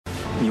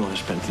You want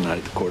to spend the night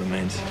at the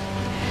Quartermains?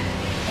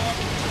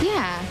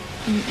 Yeah.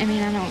 I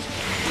mean, I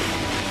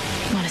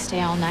don't want to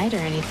stay all night or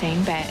anything,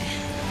 but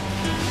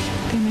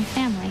they're my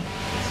family.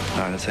 All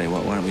right, I'll tell you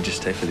what. Why don't we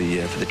just stay for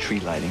the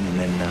tree lighting, and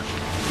then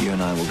you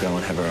and I will go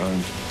and have our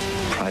own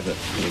private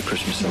little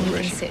Christmas We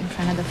celebration. can sit in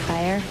front of the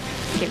fire,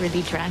 get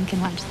really drunk,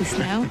 and watch the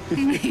snow.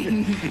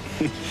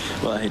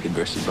 Well, I hate to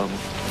burst your bubble.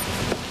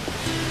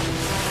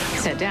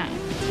 So don't.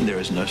 There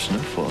is no snow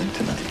falling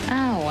tonight.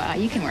 Oh, well,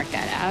 you can work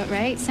that out,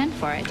 right? Send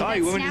for it. Do that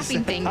you want me to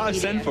snapping thing that I'll you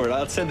send do. for it.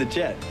 I'll send the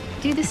jet.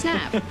 Do the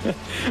snap. All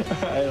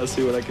right, I'll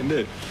see what I can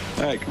do.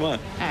 All right, come on. All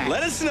right.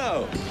 Let us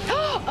know.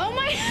 Oh,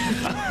 my...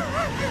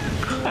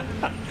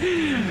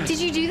 Did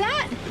you do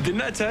that?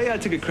 Didn't I tell you I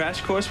took a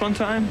crash course one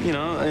time? You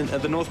know,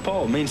 at the North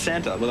Pole. Me and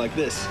Santa were like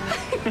this.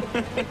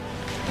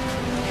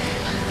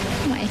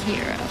 My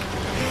hero.